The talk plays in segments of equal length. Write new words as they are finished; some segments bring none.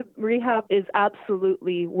Rehab is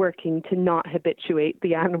absolutely working to not habituate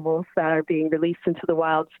the animals that are being released into the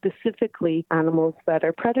wild, specifically animals that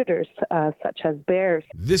are predators, such as bears.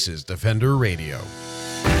 This is Defender Radio.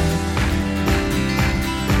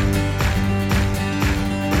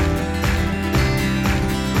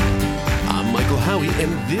 I'm Michael Howie,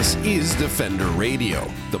 and this is Defender Radio,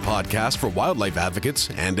 the podcast for wildlife advocates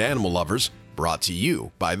and animal lovers, brought to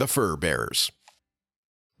you by the Fur Bearers.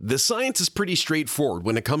 The science is pretty straightforward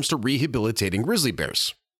when it comes to rehabilitating grizzly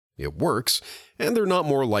bears. It works, and they're not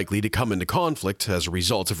more likely to come into conflict as a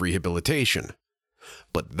result of rehabilitation.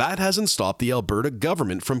 But that hasn't stopped the Alberta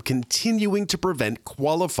government from continuing to prevent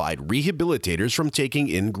qualified rehabilitators from taking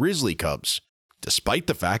in grizzly cubs, despite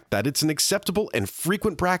the fact that it's an acceptable and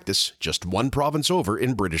frequent practice just one province over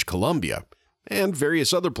in British Columbia, and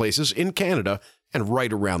various other places in Canada and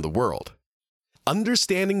right around the world.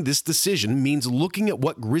 Understanding this decision means looking at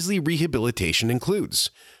what grizzly rehabilitation includes,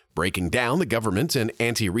 breaking down the government and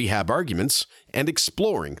anti-rehab arguments, and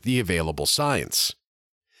exploring the available science.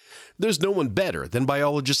 There's no one better than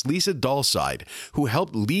biologist Lisa Dahlseide, who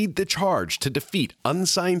helped lead the charge to defeat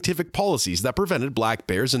unscientific policies that prevented black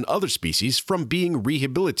bears and other species from being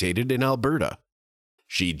rehabilitated in Alberta.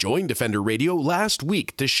 She joined Defender Radio last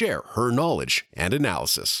week to share her knowledge and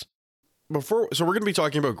analysis. So we're going to be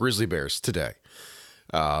talking about grizzly bears today.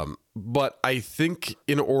 But I think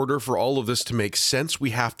in order for all of this to make sense,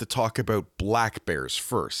 we have to talk about black bears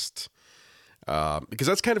first. Because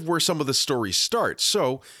that's kind of where some of the story starts.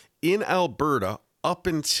 So in Alberta, up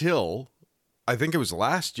until, I think it was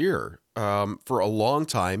last year, for a long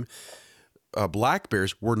time, black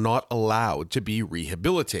bears were not allowed to be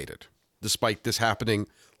rehabilitated, despite this happening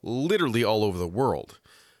literally all over the world.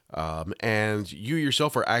 And you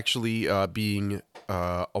yourself are actually being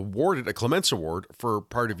awarded a Clements Award for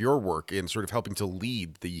part of your work in sort of helping to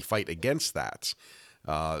lead the fight against that,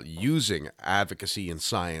 using advocacy and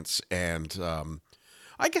science and,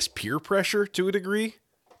 I guess, peer pressure to a degree,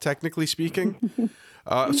 technically speaking.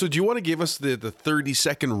 So do you want to give us the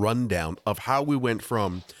 30-second rundown of how we went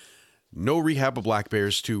from no rehab of black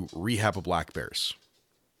bears to rehab of black bears?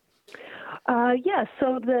 Yes.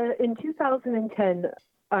 So in 2010,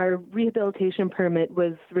 our rehabilitation permit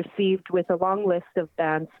was received with a long list of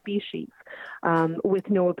banned species, with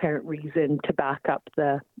no apparent reason to back up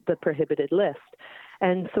the prohibited list.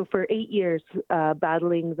 And so for 8 years,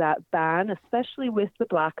 battling that ban, especially with the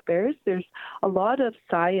black bears, there's a lot of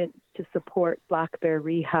science to support black bear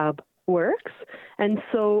rehab works. And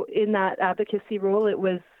so in that advocacy role, it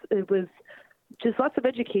was just lots of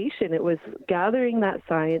education. It was gathering that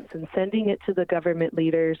science and sending it to the government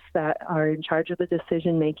leaders that are in charge of the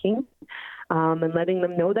decision making, and letting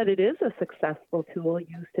them know that it is a successful tool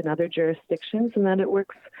used in other jurisdictions and that it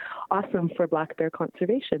works awesome for black bear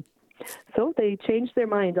conservation. So they changed their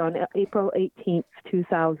mind on April 18th,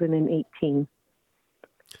 2018.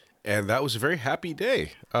 And that was a very happy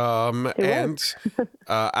day. As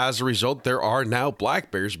a result, there are now black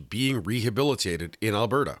bears being rehabilitated in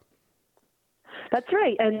Alberta. That's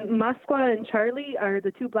right. And Musqua and Charlie are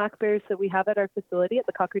the two black bears that we have at our facility at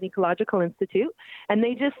the Cochrane Ecological Institute. And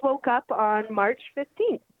they just woke up on March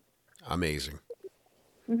 15th. Amazing.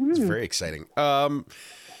 Mm-hmm. It's very exciting.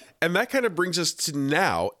 And that kind of brings us to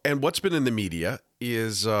now. And what's been in the media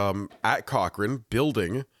is at Cochrane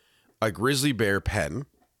building a grizzly bear pen,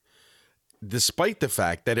 despite the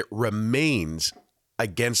fact that it remains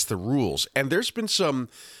against the rules. And there's been some,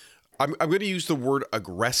 I'm going to use the word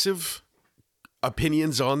aggressive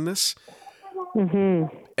opinions on this.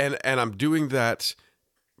 Mm-hmm. And I'm doing that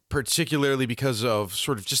particularly because of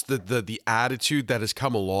sort of just the attitude that has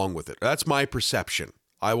come along with it. That's my perception.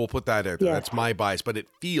 I will put that out there. Yes. That's my bias, but it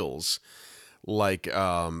feels like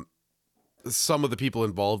some of the people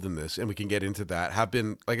involved in this, and we can get into that, have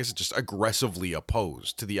been, like I said, just aggressively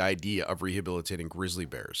opposed to the idea of rehabilitating grizzly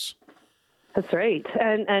bears. That's right.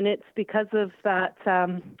 And it's because of that,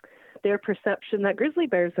 their perception that grizzly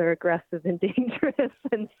bears are aggressive and dangerous.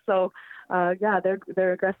 And so,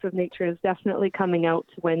 their aggressive nature is definitely coming out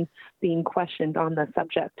when being questioned on the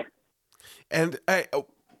subject. And I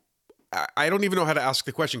don't even know how to ask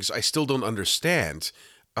the question because I still don't understand.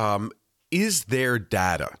 Is there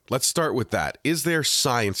data? Let's start with that. Is there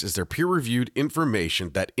science? Is there peer-reviewed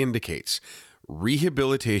information that indicates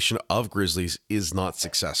rehabilitation of grizzlies is not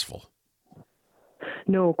successful?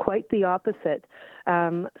 No, quite the opposite.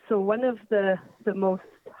 So one of the most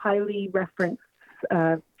highly referenced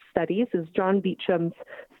studies is John Beecham's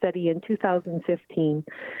study in 2015.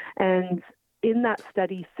 And in that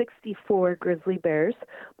study, 64 grizzly bears,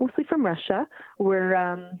 mostly from Russia,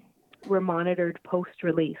 were monitored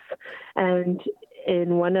post-release. And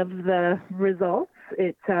in one of the results,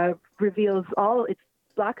 It reveals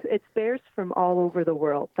it's bears from all over the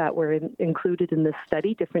world that were included in this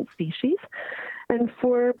study, different species. And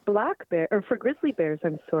for grizzly bears,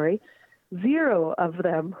 0 of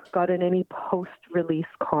them got in any post-release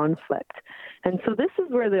conflict. And so this is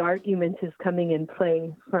where the argument is coming in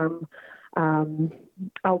play from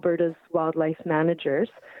Alberta's wildlife managers,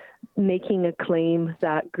 making a claim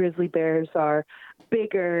that grizzly bears are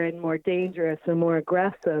bigger and more dangerous and more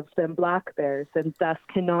aggressive than black bears and thus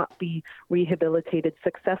cannot be rehabilitated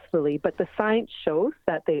successfully. But the science shows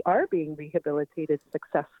that they are being rehabilitated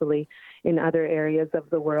successfully in other areas of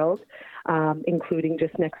the world, including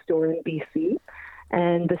just next door in BC.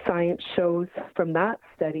 And the science shows from that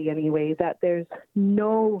study anyway that there's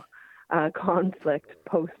no conflict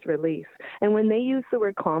post-release. And when they use the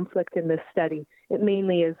word conflict in this study, it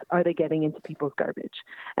mainly is, are they getting into people's garbage?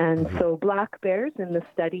 And so black bears in the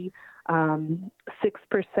study,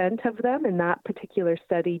 6% of them in that particular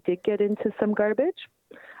study did get into some garbage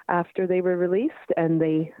after they were released, and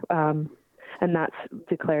and that's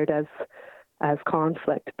declared as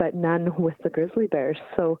conflict, but none with the grizzly bears.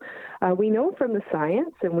 So we know from the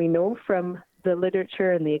science, and we know from the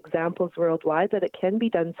literature and the examples worldwide that it can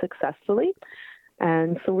be done successfully.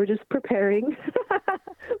 And so we're just preparing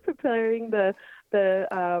the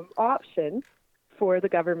option for the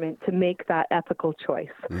government to make that ethical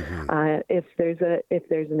choice. If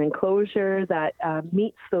there's an enclosure that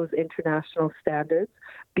meets those international standards,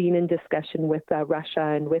 being in discussion with Russia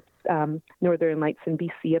and with Northern Lights in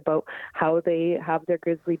BC about how they have their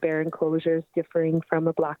grizzly bear enclosures differing from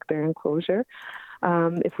a black bear enclosure.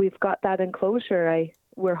 If we've got that enclosure,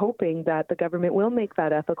 we're hoping that the government will make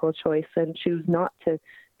that ethical choice and choose not to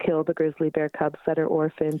kill the grizzly bear cubs that are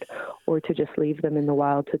orphaned or to just leave them in the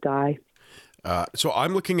wild to die. So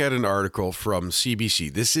I'm looking at an article from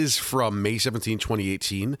CBC. This is from May 17,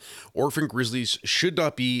 2018. Orphan grizzlies should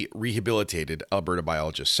not be rehabilitated, Alberta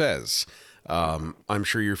biologist says. I'm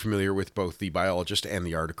sure you're familiar with both the biologist and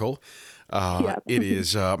the article. Yeah. It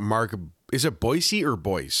is Mark, is it Boyce or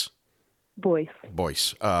Boyce?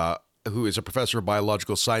 Boyce, who is a professor of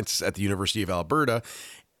biological sciences at the University of Alberta,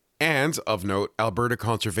 and, of note, Alberta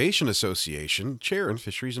Conservation Association chair in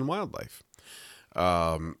Fisheries and Wildlife.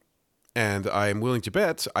 And I am willing to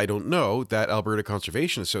bet, I don't know, that Alberta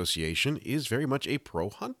Conservation Association is very much a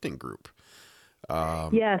pro-hunting group.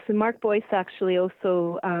 Yes, and Mark Boyce actually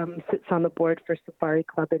also sits on the board for Safari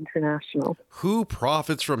Club International. Who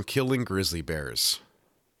profits from killing grizzly bears?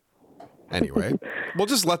 Anyway, we'll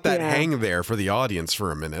just let that hang there for the audience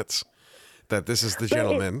for a minute, that this is the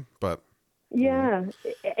gentleman, Yeah,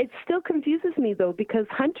 it still confuses me, though, because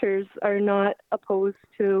hunters are not opposed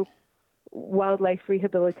to wildlife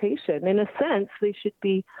rehabilitation. In a sense, they should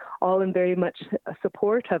be all in very much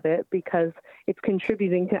support of it because it's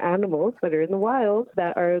contributing to animals that are in the wild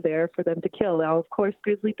that are there for them to kill. Now, of course,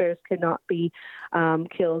 grizzly bears cannot be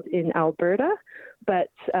killed in Alberta,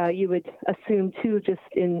 but you would assume, too,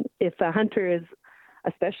 if a hunter is,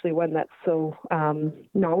 especially one that's so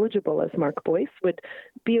knowledgeable as Mark Boyce, would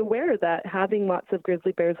be aware that having lots of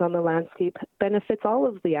grizzly bears on the landscape benefits all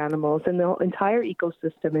of the animals and the entire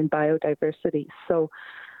ecosystem and biodiversity. So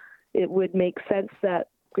it would make sense that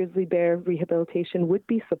grizzly bear rehabilitation would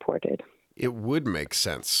be supported. It would make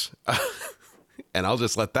sense. And I'll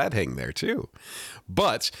just let that hang there too.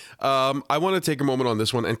 But I want to take a moment on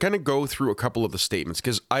this one and kind of go through a couple of the statements,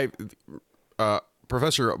 because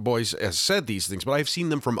Professor Boyce has said these things, but I've seen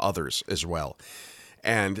them from others as well.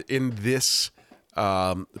 And in this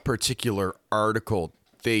particular article,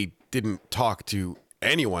 they didn't talk to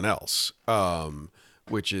anyone else,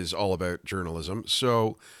 which is all about journalism.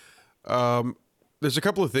 So there's a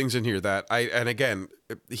couple of things in here that and again,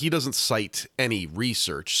 he doesn't cite any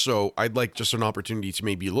research. So I'd like just an opportunity to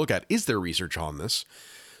maybe look at, is there research on this?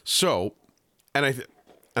 So, and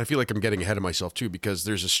I feel like I'm getting ahead of myself too, because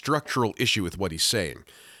there's a structural issue with what he's saying.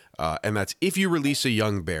 And that's, if you release a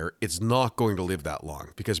young bear, it's not going to live that long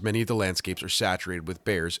because many of the landscapes are saturated with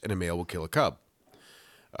bears and a male will kill a cub.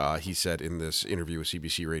 He said in this interview with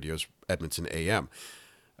CBC Radio's Edmonton AM.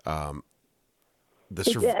 And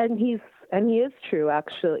he is true,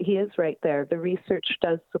 actually. He is right there. The research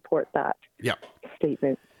does support that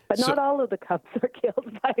statement. But not all of the cubs are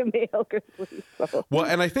killed by a male grizzly. So. Well,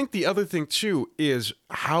 and I think the other thing, too, is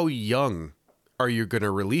how young are you going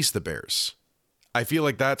to release the bears? I feel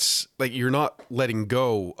like that's, like, you're not letting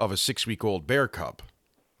go of a 6-week-old bear cub.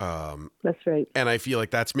 That's right. And I feel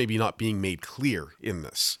like that's maybe not being made clear in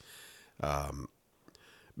this.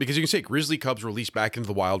 Because you can say grizzly cubs released back into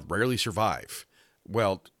the wild rarely survive.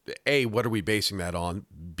 Well, A, what are we basing that on?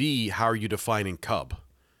 B, how are you defining cub?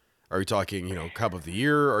 Are you talking, cub of the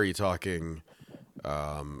year? Are you talking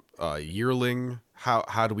a yearling?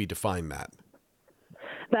 How do we define that?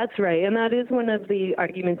 That's right, and that is one of the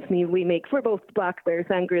arguments we make for both black bears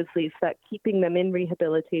and grizzlies, that keeping them in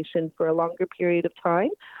rehabilitation for a longer period of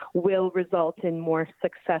time will result in more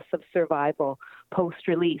success of survival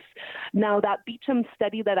post-release. Now, that Beecham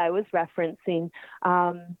study that I was referencing,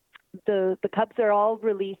 the cubs are all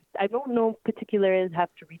released. I don't know particularly,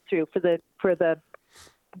 have to read through for the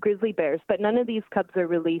grizzly bears, but none of these cubs are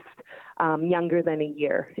released younger than a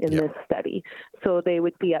year in this study. So they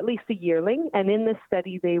would be at least a yearling. And in this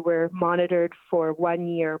study, they were monitored for 1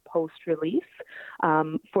 year post-release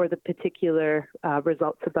for the particular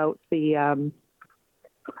results about the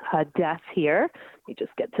death here. Let me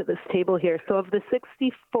just get to this table here. So of the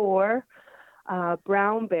 64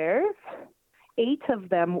 brown bears, 8 of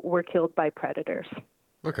them were killed by predators.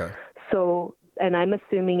 Okay. So, and I'm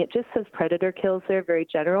assuming it just says predator kills there, very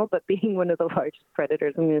general, but being one of the largest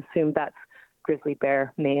predators, I'm going to assume that's grizzly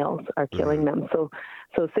bear males are killing them. So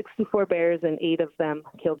 64 bears and 8 of them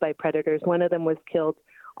killed by predators. 1 of them was killed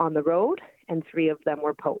on the road and 3 of them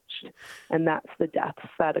were poached. And that's the deaths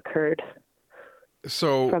that occurred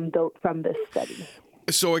from this study.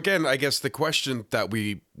 So again, I guess the question that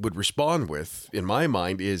we would respond with, in my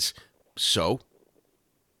mind, is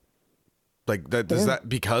like that, does that,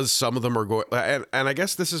 because some of them are going, and I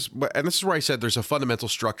guess this is where I said there's a fundamental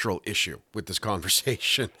structural issue with this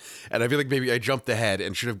conversation. And I feel like maybe I jumped ahead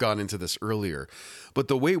and should have gone into this earlier. But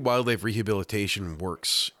the way wildlife rehabilitation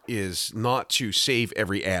works is not to save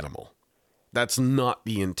every animal. That's not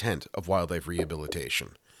the intent of wildlife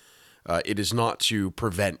rehabilitation. It is not to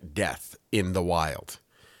prevent death in the wild.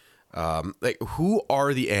 Like, who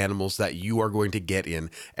are the animals that you are going to get in?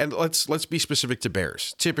 And let's be specific to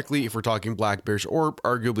bears. Typically, if we're talking black bears or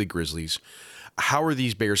arguably grizzlies, how are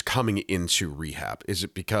these bears coming into rehab? Is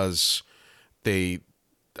it because I'm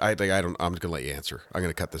just going to let you answer. I'm going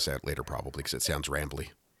to cut this out later probably because it sounds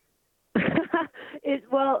rambly.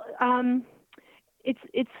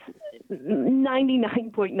 It's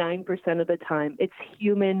 99.9% of the time it's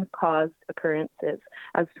human-caused occurrences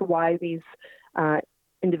as to why these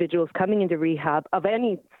individuals coming into rehab of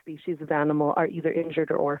any species of animal are either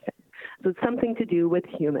injured or orphaned. So it's something to do with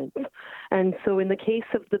humans. And so in the case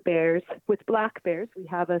of the bears, with black bears, we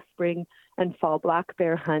have a spring and fall black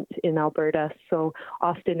bear hunt in Alberta. So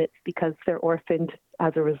often it's because they're orphaned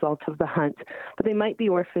as a result of the hunt. But they might be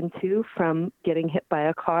orphaned too from getting hit by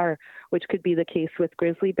a car, which could be the case with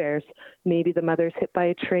grizzly bears. Maybe the mother's hit by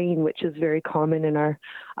a train, which is very common in our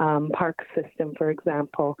park system, for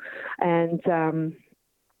example. And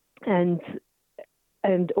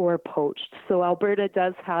or poached. So Alberta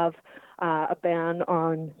does have a ban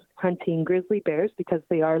on hunting grizzly bears because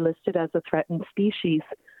they are listed as a threatened species,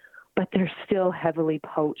 but they're still heavily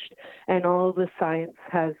poached. And all the science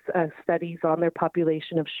has studies on their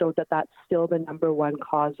population have showed that that's still the number one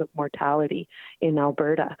cause of mortality in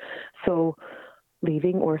Alberta. So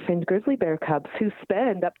leaving orphaned grizzly bear cubs who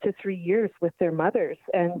spend up to 3 years with their mothers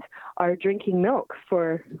and are drinking milk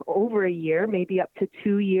for over a year, maybe up to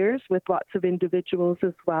 2 years with lots of individuals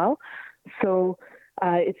as well. So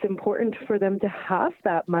it's important for them to have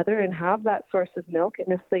that mother and have that source of milk.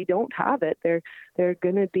 And if they don't have it, they're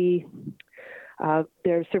going to be,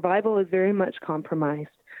 their survival is very much compromised.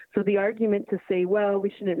 So the argument to say, well,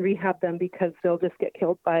 we shouldn't rehab them because they'll just get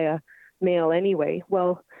killed by a male anyway.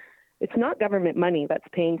 Well, it's not government money that's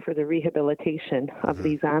paying for the rehabilitation of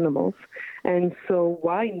these animals. And so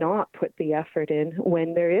why not put the effort in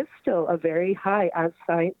when there is still a very high, as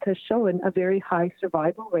science has shown, a very high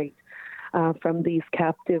survival rate from these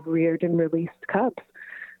captive, reared and released cubs.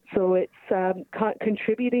 So it's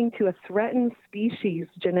contributing to a threatened species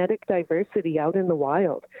genetic diversity out in the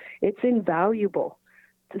wild. It's invaluable,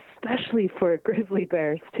 especially for grizzly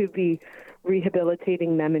bears, to be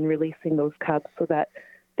rehabilitating them and releasing those cubs so that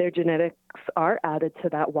their genetics are added to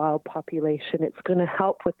that wild population. It's going to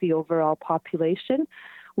help with the overall population,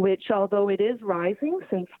 which, although it is rising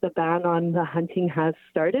since the ban on the hunting has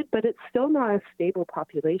started, but it's still not a stable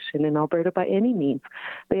population in Alberta by any means.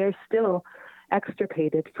 They are still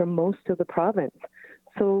extirpated from most of the province.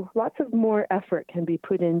 So lots of more effort can be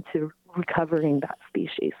put into recovering that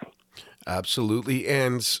species. Absolutely.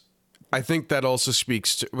 And I think that also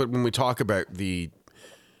speaks to when we talk about the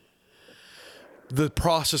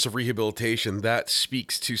process of rehabilitation, that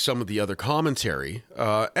speaks to some of the other commentary.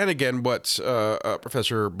 And again, what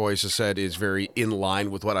Professor Boyce has said is very in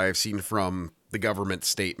line with what I have seen from the government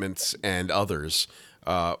statements and others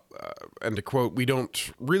And to quote, "We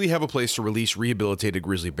don't really have a place to release rehabilitated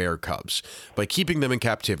grizzly bear cubs. By keeping them in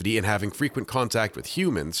captivity and having frequent contact with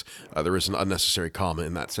humans," there is an unnecessary comma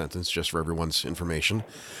in that sentence, just for everyone's information,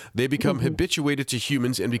 "they become habituated to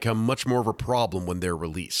humans and become much more of a problem when they're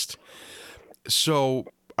released." So,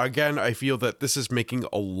 again, I feel that this is making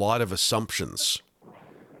a lot of assumptions.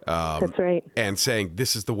 That's right. And saying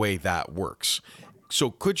this is the way that works. So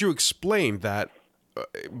could you explain that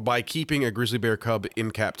by keeping a grizzly bear cub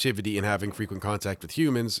in captivity and having frequent contact with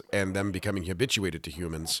humans and them becoming habituated to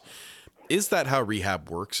humans, is that how rehab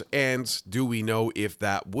works? And do we know if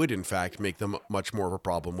that would, in fact, make them much more of a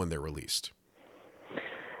problem when they're released?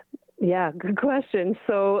 Yeah, good question.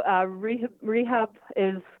 So rehab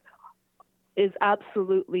is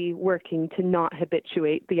absolutely working to not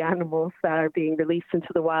habituate the animals that are being released into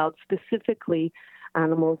the wild, specifically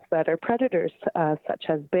animals that are predators, such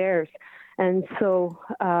as bears, and so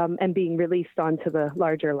and being released onto the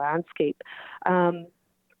larger landscape.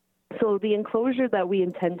 So the enclosure that we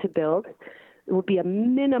intend to build will be a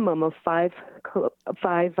minimum of 5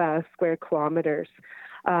 square kilometers.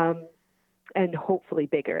 And hopefully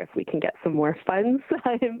bigger if we can get some more funds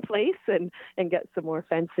in place and get some more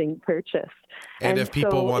fencing purchased. And if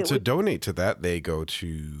people want to donate to that, they go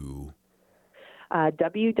to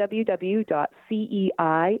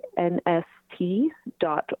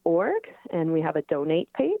www.ceinst.org, and we have a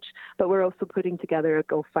donate page, but we're also putting together a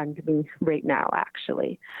GoFundMe right now,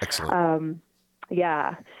 actually. Excellent.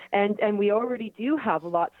 Yeah, and we already do have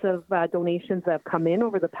lots of donations that have come in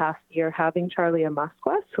over the past year having Charlie and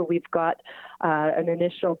Musqueam. So we've got an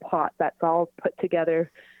initial pot that's all put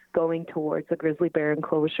together going towards a grizzly bear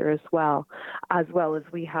enclosure as well as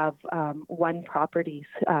we have One Properties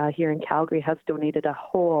here in Calgary has donated a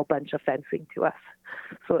whole bunch of fencing to us.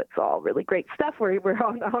 So it's all really great stuff. We're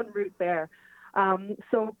en route there.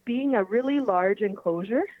 So being a really large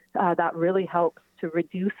enclosure, that really helps to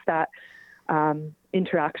reduce that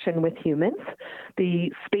interaction with humans.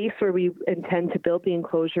 The space where we intend to build the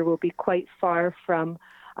enclosure will be quite far from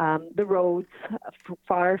the roads,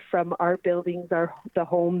 far from our buildings, the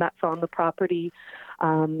home that's on the property,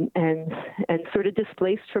 and sort of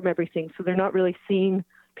displaced from everything. So they're not really seeing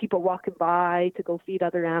people walking by to go feed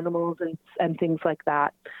other animals and things like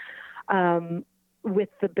that. With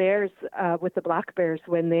the bears, with the black bears,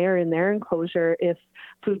 when they're in their enclosure, if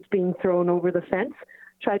food's being thrown over the fence,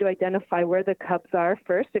 try to identify where the cubs are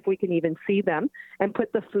first, if we can even see them, and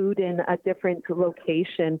put the food in a different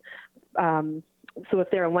location. So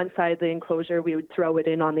if they're on one side of the enclosure, we would throw it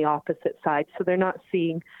in on the opposite side, so they're not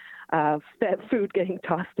seeing food getting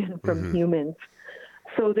tossed in from humans.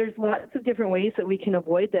 So there's lots of different ways that we can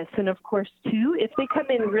avoid this. And of course, too, if they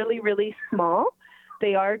come in really, really small,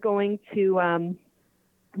 they are going to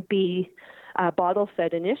be bottle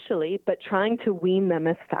fed initially, but trying to wean them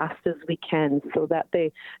as fast as we can so that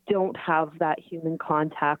they don't have that human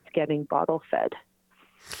contact getting bottle fed.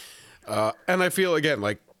 And I feel, again,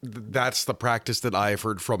 like that's the practice that I've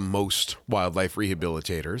heard from most wildlife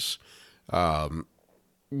rehabilitators,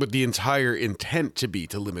 with the entire intent to be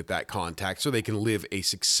to limit that contact so they can live a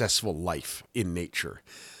successful life in nature.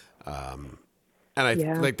 And I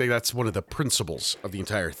think that's one of the principles of the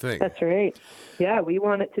entire thing. That's right. Yeah, we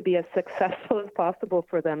want it to be as successful as possible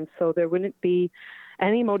for them, so there wouldn't be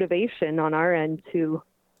any motivation on our end to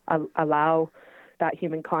allow that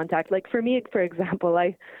human contact. Like for me, for example,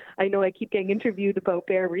 I know I keep getting interviewed about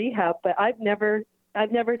bear rehab, but I've never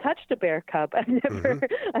touched a bear cub.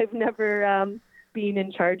 I've never being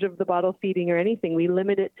in charge of the bottle feeding or anything. We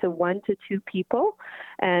limit it to 1 to 2 people,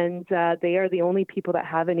 and they are the only people that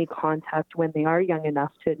have any contact when they are young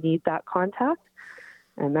enough to need that contact,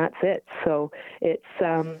 and that's it. So it's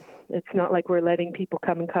not like we're letting people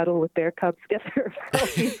come and cuddle with bear cubs, get their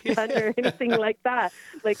selfies done or anything like that.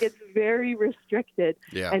 Like, it's very restricted,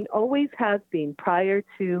 and always has been prior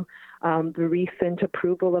to the recent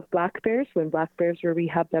approval of black bears. When black bears were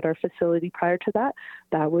rehabbed at our facility prior to that,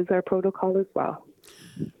 that was our protocol as well.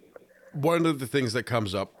 One of the things that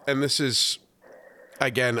comes up, and this is,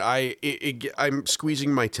 again, I'm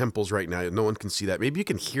squeezing my temples right now. No one can see that. Maybe you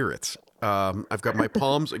can hear it. I've got my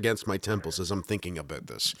palms against my temples as I'm thinking about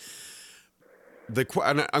this.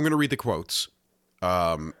 And I'm going to read the quotes,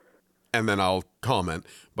 and then I'll comment.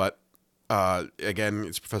 But again,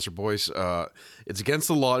 it's Professor Boyce. It's against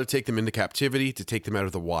the law to take them into captivity, to take them out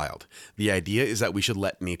of the wild. The idea is that we should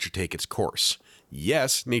let nature take its course.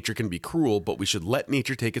 Yes, nature can be cruel, but we should let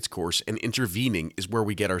nature take its course, and intervening is where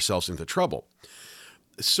we get ourselves into trouble.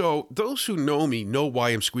 So those who know me know why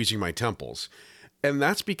I'm squeezing my temples, and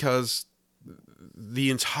that's because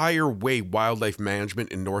the entire way wildlife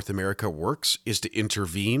management in North America works is to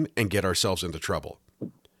intervene and get ourselves into trouble.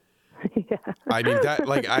 I mean,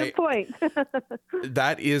 Good point.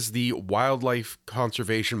 that is the wildlife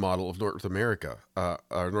conservation model of North America,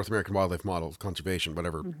 or North American wildlife model of conservation,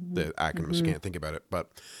 whatever the acronyms, can't think about it, but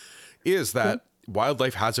is that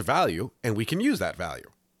wildlife has a value and we can use that value.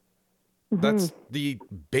 That's the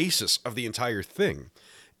basis of the entire thing.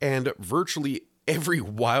 And virtually every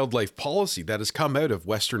wildlife policy that has come out of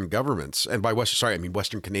Western governments, and by Western, I mean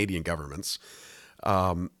Western Canadian governments,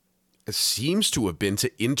 seems to have been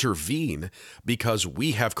to intervene because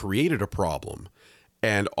we have created a problem.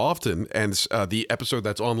 And often, and the episode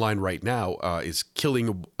that's online right now is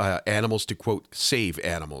killing animals to, quote, save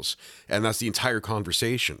animals. And that's the entire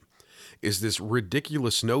conversation, is this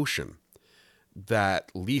ridiculous notion that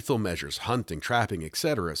lethal measures, hunting, trapping,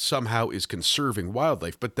 etc., somehow is conserving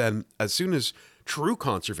wildlife. But then as soon as true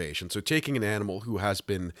conservation, so taking an animal who has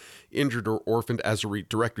been injured or orphaned as a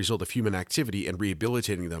direct result of human activity and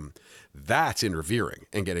rehabilitating them, that's intervening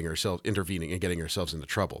and getting ourselves into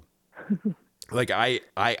trouble. Like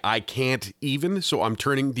I can't even, so I'm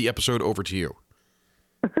turning the episode over to you.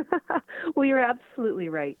 Well, you're absolutely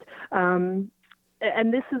right. And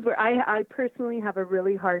this is where I personally have a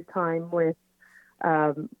really hard time with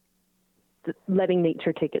letting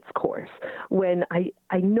nature take its course. When I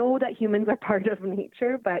know that humans are part of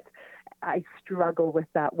nature, but I struggle with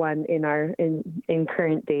that one in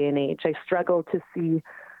current day and age. I struggle to see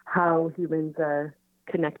how humans are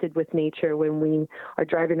connected with nature when we are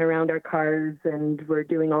driving around our cars and we're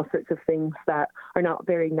doing all sorts of things that are not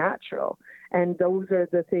very natural. And those are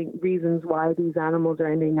the reasons why these animals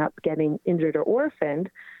are ending up getting injured or orphaned.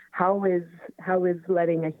 How is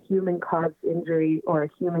letting a human-caused injury or a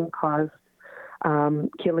human-caused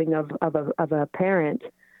killing of a parent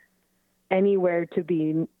anywhere to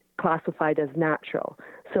be classified as natural?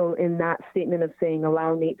 So in that statement of saying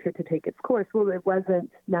allow nature to take its course, well, it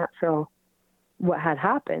wasn't natural what had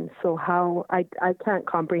happened. So how I can't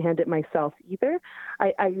comprehend it myself either.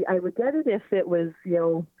 I would get it if it was,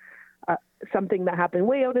 something that happened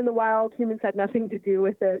way out in the wild. Humans had nothing to do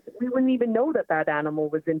with it. We wouldn't even know that animal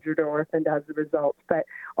was injured or orphaned as a result. But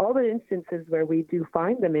all the instances where we do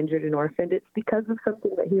find them injured and orphaned, it's because of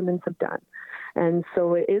something that humans have done. And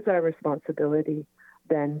so it is our responsibility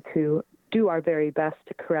then to do our very best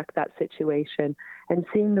to correct that situation. And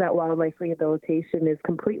seeing that wildlife rehabilitation is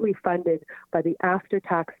completely funded by the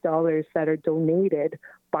after-tax dollars that are donated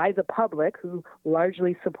by the public, who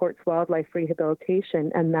largely supports wildlife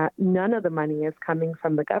rehabilitation, and that none of the money is coming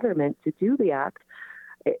from the government to do the act,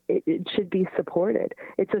 it should be supported.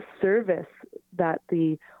 It's a service that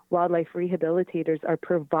the wildlife rehabilitators are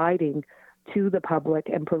providing to the public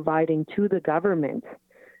and providing to the government,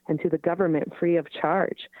 and to the government free of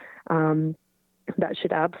charge. That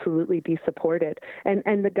should absolutely be supported.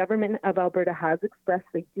 And the government of Alberta has expressed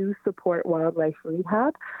they do support wildlife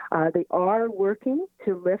rehab. They are working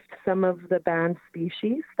to lift some of the banned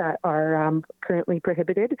species that are currently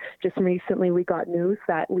prohibited. Just recently we got news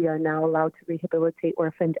that we are now allowed to rehabilitate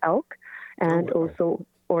orphaned elk and also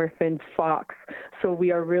orphaned fox. So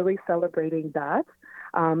we are really celebrating that.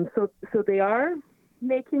 So they are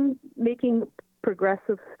making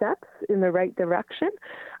progressive steps in the right direction.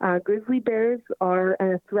 Grizzly bears are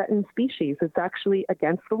a threatened species. It's actually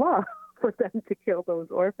against the law for them to kill those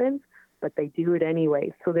orphans, but they do it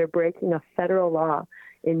anyway. So they're breaking a federal law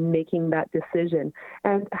in making that decision.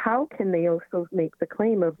 And how can they also make the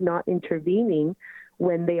claim of not intervening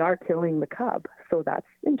when they are killing the cub? So that's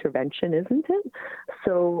intervention, isn't it?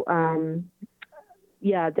 So,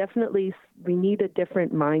 yeah, definitely we need a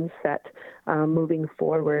different mindset moving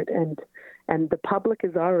forward. And the public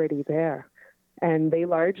is already there, and they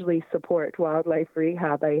largely support wildlife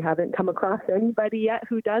rehab. I haven't come across anybody yet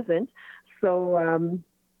who doesn't. So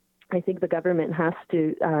I think the government has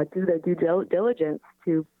to do their due diligence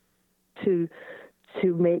to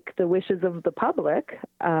make the wishes of the public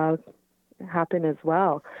happen as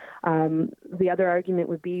well. The other argument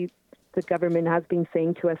would be the government has been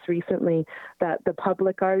saying to us recently that the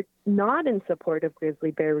public are not in support of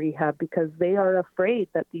grizzly bear rehab because they are afraid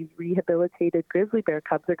that these rehabilitated grizzly bear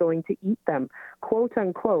cubs are going to eat them. Quote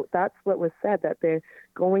unquote, that's what was said, that they're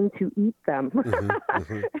going to eat them.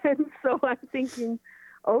 And so I'm thinking,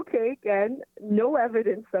 okay, again, no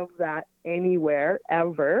evidence of that anywhere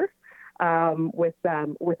ever with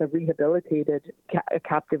a rehabilitated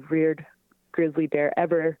captive reared grizzly bear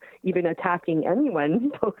ever even attacking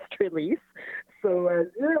anyone post-release. So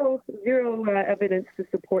zero evidence to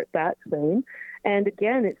support that claim. And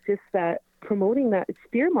again, it's just that promoting that, it's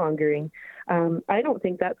fear-mongering. I don't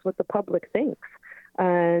think that's what the public thinks.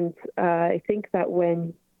 And I think that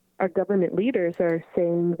when our government leaders are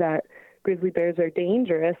saying that grizzly bears are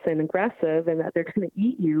dangerous and aggressive and that they're going to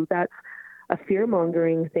eat you, that's a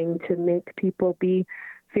fear-mongering thing to make people be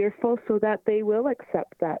fearful so that they will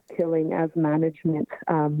accept that killing as management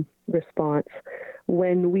response.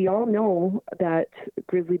 When we all know that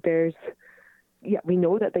grizzly bears, we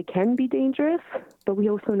know that they can be dangerous, but we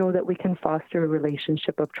also know that we can foster a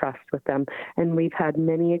relationship of trust with them. And we've had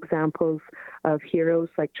many examples of heroes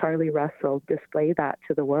like Charlie Russell display that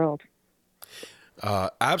to the world.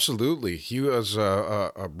 Absolutely. He was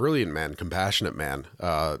a brilliant man, compassionate man.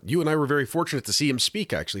 You and I were very fortunate to see him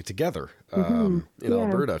speak actually together in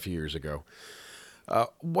Alberta a few years ago.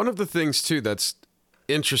 One of the things too that's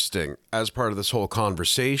interesting as part of this whole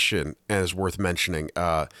conversation and is worth mentioning,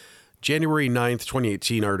 January 9th,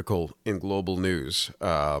 2018 article in Global News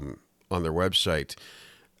on their website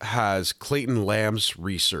has Clayton Lamb's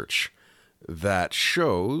research that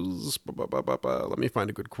shows, let me find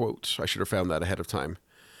a good quote. I should have found that ahead of time.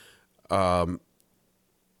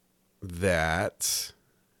 That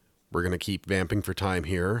we're going to keep vamping for time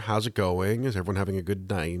here. How's it going? Is everyone having a good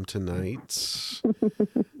night tonight?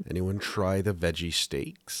 Anyone try the veggie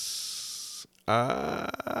steaks?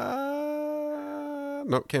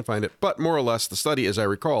 No, can't find it. But more or less, the study, as I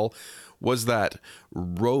recall, was that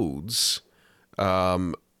roads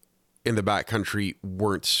in the backcountry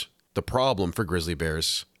weren't the problem for grizzly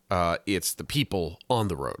bears. It's the people on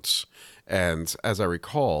the roads. And as I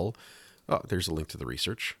recall, there's a link to the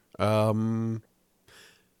research. This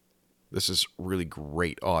is really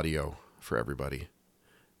great audio for everybody.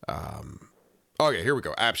 Okay, here we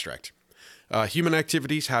go. Abstract. Human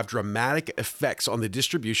activities have dramatic effects on the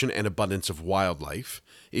distribution and abundance of wildlife.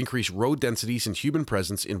 Increased road densities and human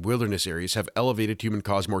presence in wilderness areas have elevated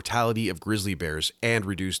human-caused mortality of grizzly bears and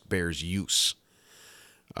reduced bears' use.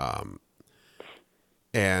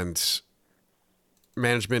 And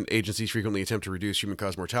management agencies frequently attempt to reduce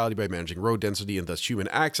human-caused mortality by managing road density and thus human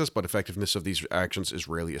access, but effectiveness of these actions is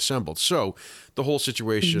rarely assembled. So the whole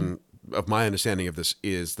situation of my understanding of this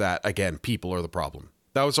is that, again, people are the problem.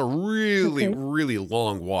 That was a really, really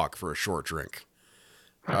long walk for a short drink.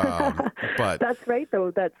 But that's right,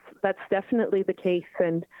 though. That's definitely the case.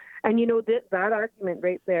 And you know, that argument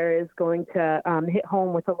right there is going to hit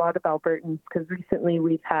home with a lot of Albertans, because recently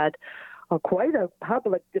we've had quite a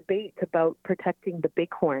public debate about protecting the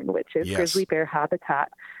bighorn, which is grizzly bear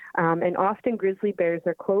habitat. And often grizzly bears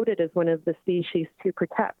are quoted as one of the species to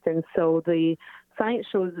protect. And so the science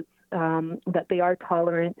shows that they are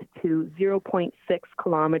tolerant to 0.6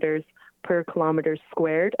 kilometers per kilometer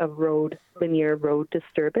squared of linear road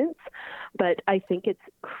disturbance. But I think it's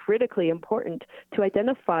critically important to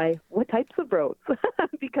identify what types of roads,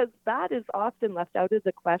 because that is often left out of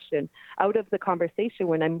the question, out of the conversation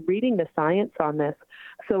when I'm reading the science on this.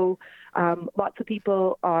 So lots of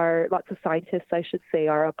scientists, I should say,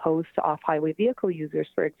 are opposed to off-highway vehicle users,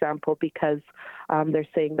 for example, because they're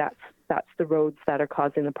saying that's the roads that are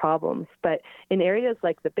causing the problems. But in areas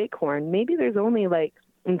like the Bighorn, maybe there's only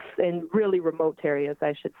in really remote areas,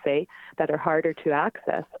 I should say, that are harder to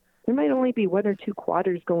access, there might only be one or two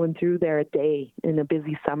quadders going through there a day in a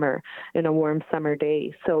busy summer, in a warm summer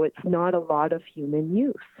day. So it's not a lot of human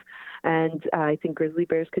use. And I think grizzly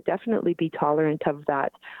bears could definitely be tolerant of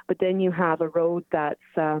that. But then you have a road that's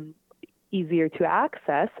easier to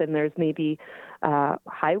access, and there's maybe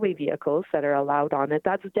highway vehicles that are allowed on it.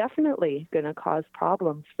 That's definitely going to cause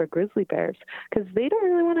problems for grizzly bears, because they don't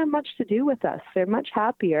really want to have much to do with us. They're much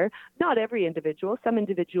happier. Not every individual. Some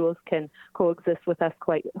individuals can coexist with us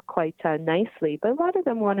quite nicely, but a lot of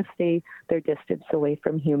them want to stay their distance away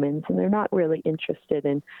from humans, and they're not really interested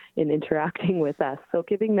in interacting with us. So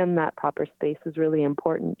giving them that proper space is really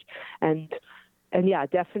important. And yeah,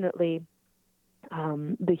 definitely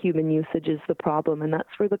the human usage is the problem, and that's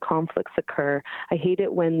where the conflicts occur. I hate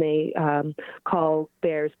it when they call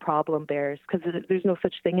bears problem bears, because there's no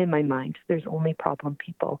such thing in my mind. There's only problem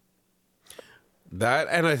people.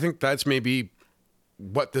 And I think that's maybe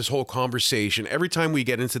what this whole conversation, every time we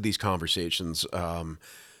get into these conversations,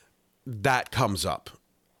 that comes up.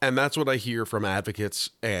 And that's what I hear from advocates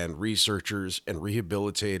and researchers and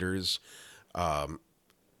rehabilitators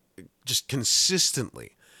just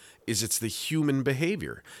consistently. It's the human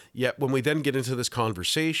behavior. Yet when we then get into this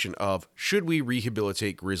conversation of should we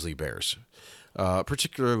rehabilitate grizzly bears,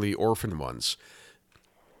 particularly orphan ones,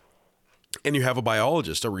 and you have a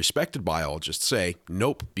biologist, a respected biologist, say,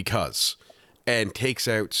 nope, because, and takes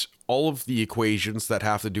out all of the equations that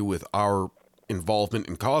have to do with our involvement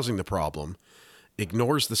in causing the problem,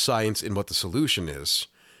 ignores the science in what the solution is,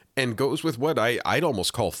 and goes with what I'd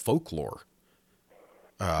almost call folklore.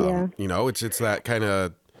 You know, it's that kind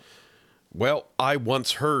of, well, I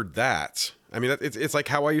once heard that. I mean, it's like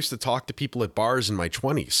how I used to talk to people at bars in my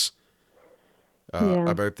 20s.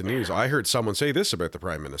 about the news. I heard someone say this about the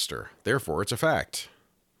Prime Minister. Therefore, it's a fact.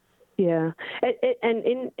 Yeah,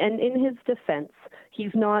 and in his defense,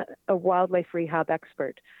 he's not a wildlife rehab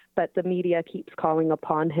expert, but the media keeps calling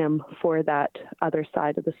upon him for that other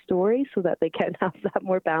side of the story so that they can have that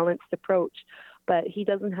more balanced approach. But he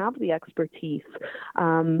doesn't have the expertise.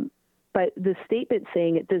 But the statement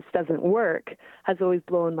saying this doesn't work has always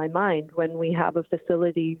blown my mind when we have a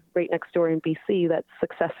facility right next door in BC that's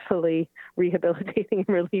successfully rehabilitating and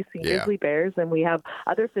releasing grizzly bears. And we have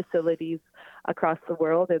other facilities across the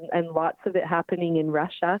world and lots of it happening in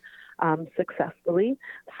Russia successfully.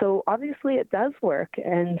 So obviously it does work.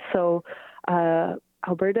 And so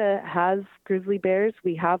Alberta has grizzly bears.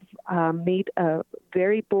 We have made a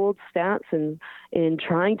very bold stance in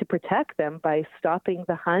trying to protect them by stopping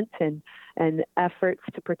the hunt and efforts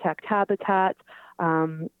to protect habitat.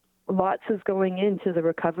 Lots is going into the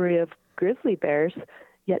recovery of grizzly bears,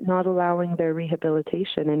 yet not allowing their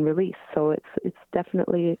rehabilitation and release. So it's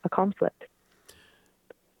definitely a conflict.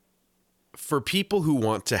 For people who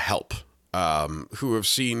want to help, who have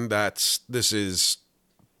seen that this is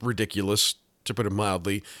ridiculous, to put it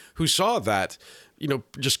mildly, who saw that,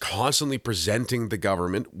 just constantly presenting the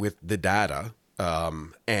government with the data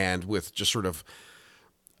and with just sort of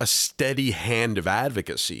a steady hand of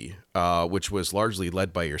advocacy, which was largely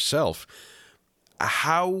led by yourself.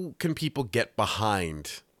 How can people get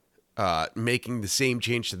behind making the same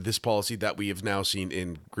change to this policy that we have now seen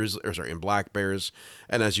in in black bears,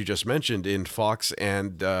 and as you just mentioned, in fox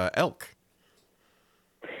and elk?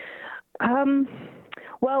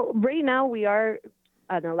 Well, right now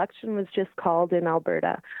an election was just called in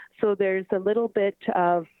Alberta. So there's a little bit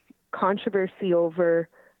of controversy over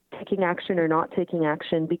taking action or not taking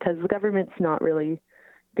action because the government's not really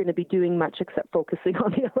going to be doing much except focusing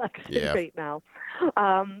on the election right now.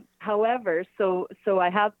 However, so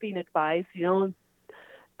I have been advised, don't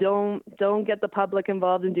get the public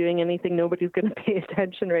involved in doing anything. Nobody's going to pay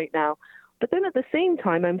attention right now. But then at the same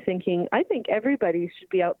time, I'm thinking, I think everybody should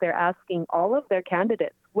be out there asking all of their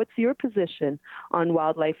candidates, what's your position on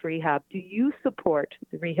wildlife rehab? Do you support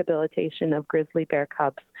the rehabilitation of grizzly bear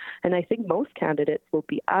cubs? And I think most candidates will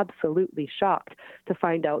be absolutely shocked to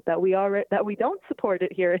find out that we don't support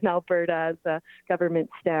it here in Alberta as a government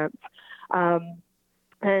stance.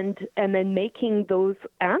 And then making those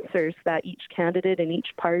answers that each candidate and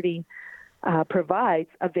each party provides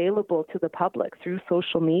available to the public through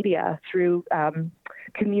social media, through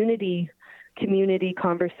community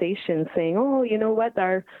conversations, saying, oh, you know what,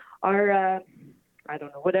 our I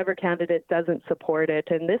don't know, whatever candidate doesn't support it,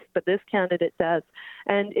 but this candidate does,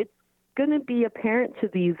 and it's going to be apparent to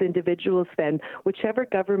these individuals then, whichever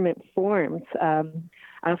government forms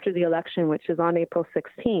after the election, which is on April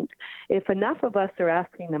 16th, if enough of us are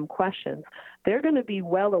asking them questions, they're going to be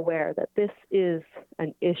well aware that this is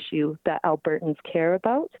an issue that Albertans care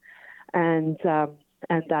about, and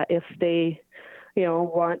that if they,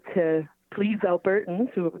 want to please Albertans,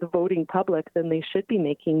 who are the voting public, then they should be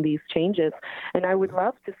making these changes. And I would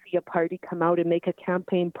love to see a party come out and make a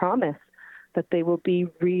campaign promise that they will be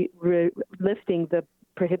lifting the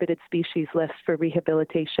prohibited species list for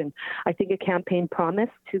rehabilitation. I think a campaign promise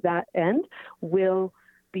to that end will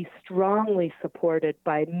be strongly supported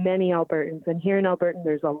by many Albertans. And here in Alberta,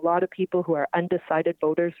 there's a lot of people who are undecided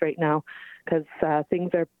voters right now because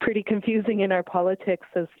things are pretty confusing in our politics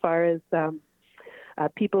as far as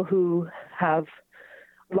people who have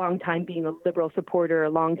long time being a Liberal supporter, a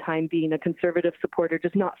long time being a Conservative supporter,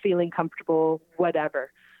 just not feeling comfortable,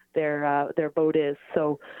 whatever their vote is.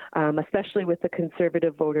 So especially with the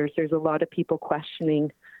Conservative voters, there's a lot of people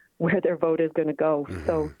questioning where their vote is going to go. Mm-hmm.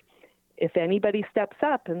 So if anybody steps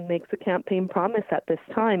up and makes a campaign promise at this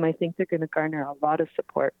time, I think they're going to garner a lot of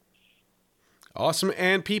support. Awesome.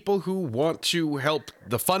 And people who want to help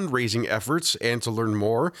the fundraising efforts and to learn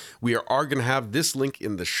more, we are going to have this link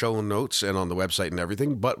in the show notes and on the website and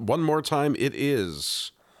everything. But one more time, it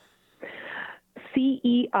is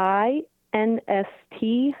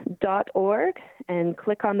CEINST.org, and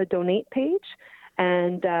click on the donate page.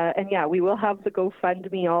 And we will have the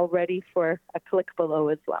GoFundMe all ready for a click below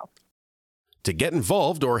as well. To get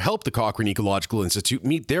involved or help the Cochrane Ecological Institute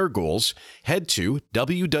meet their goals, head to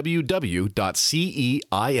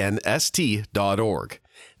www.CEINST.org.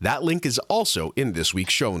 That link is also in this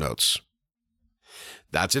week's show notes.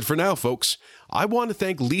 That's it for now, folks. I want to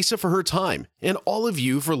thank Lisa for her time and all of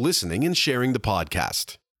you for listening and sharing the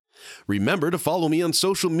podcast. Remember to follow me on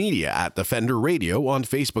social media at Defender Radio on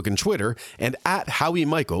Facebook and Twitter, and at Howie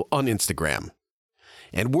Michael on Instagram.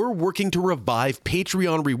 And we're working to revive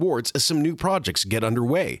Patreon rewards as some new projects get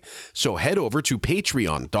underway. So head over to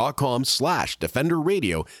patreon.com/Defender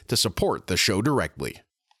Radio to support the show directly.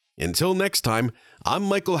 Until next time, I'm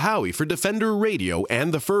Michael Howie for Defender Radio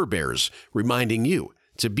and the Fur Bearers, reminding you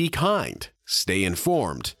to be kind, stay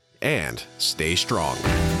informed, and stay strong.